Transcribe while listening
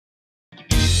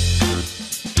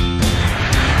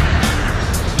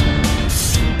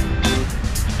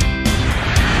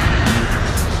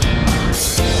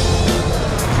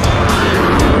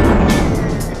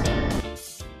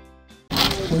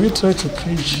try to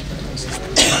preach?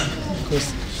 Because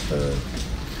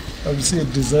I would say a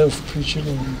desire of preaching. I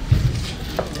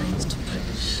used to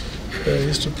preach. I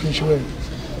used to preach where?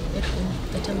 At home.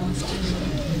 But I was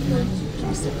when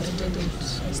we separated and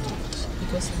I stopped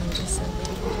because I just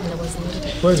and I was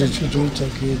married. Why did you do it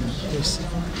again? Yes.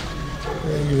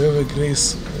 You have a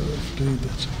grace of doing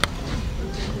that.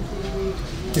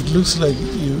 It looks like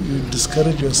you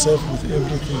discourage yourself with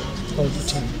everything all the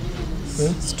time. Yeah?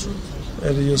 It's true.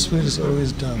 And your spirit is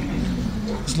always down.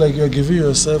 It's like you're giving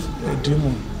yourself a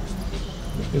demon,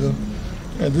 you know.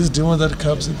 And this demon that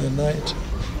comes in the night,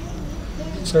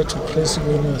 try to press you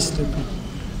when you are sleeping.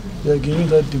 You are giving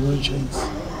that demon chance.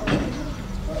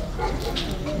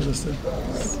 You understand?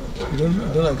 You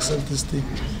don't accept this thing.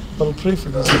 I'll pray for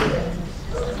this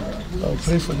thing. I'll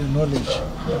pray for the knowledge.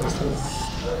 You understand?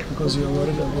 Because you are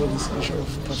worried about this issue of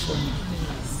performing.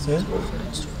 Yeah?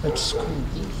 At school.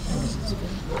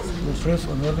 We pray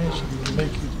for knowledge, you will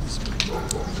make it this way.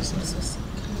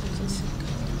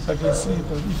 I can see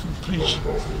that if you preach,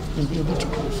 you'll be able to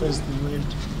confess the word.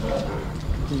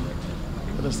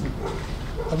 Understand?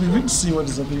 I mean, we see what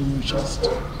is happening in your chest.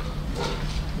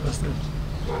 Understand?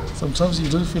 Sometimes you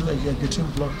don't feel like you're getting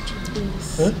blocked.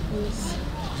 Yes. Eh? Yes.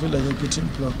 You feel like you're getting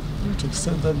blocked. To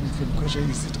extent that you can question,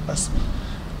 is it asthma?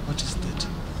 What is that?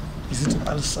 Is it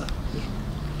ulcer?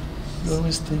 You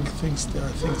always think there are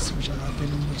things which are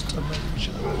happening in your stomach which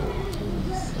are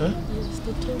Yes,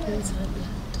 they told me it's high blood.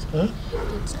 huh?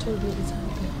 They told me it's high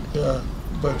blood. Yeah,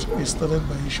 but it started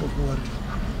by issue of worry.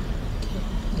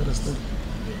 You understand?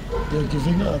 You're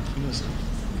giving up yourself.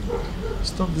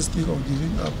 Stop this thing of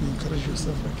giving up, you encourage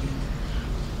yourself again.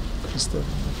 Stop.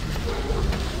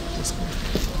 Let's go.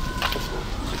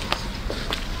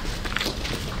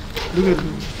 Look at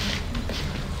me.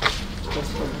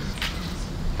 That's fine.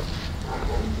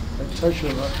 I touch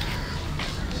your heart.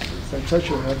 I touch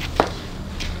your heart.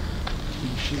 In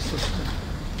Jesus' name.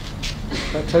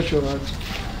 I touch your heart.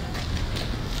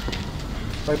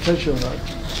 I touch your heart.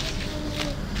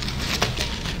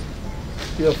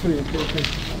 You are free, okay.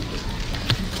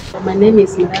 My name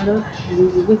is Maralo,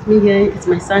 and with me here is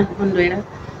my son Hondoera.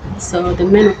 So the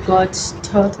man of God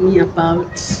told me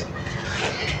about.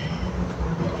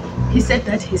 He said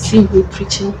that he's seen me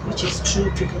preaching, which is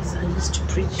true because I used to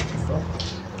preach before.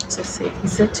 So he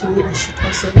said to me I should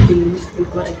also believe in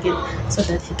God again so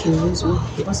that he can use me.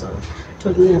 He also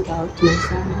told me about my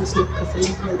son who's not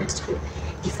performing well at school.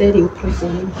 He said he'll pray for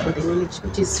him for the knowledge,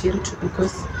 which is very true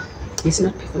because he's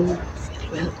not performing very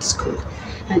well at school.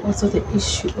 And also the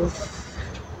issue of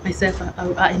myself,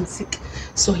 I am sick.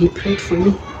 So he prayed for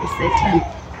me. He said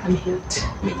I'm healed.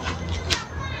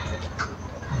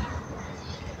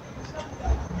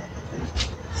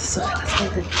 So that's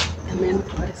what the man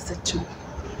of God said to me.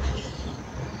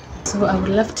 So I would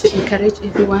love to encourage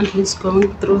everyone who's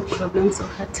going through problems or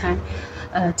hard time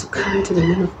to come to the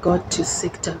man of God to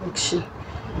seek direction.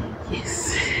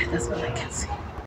 Yes, that's all I can say.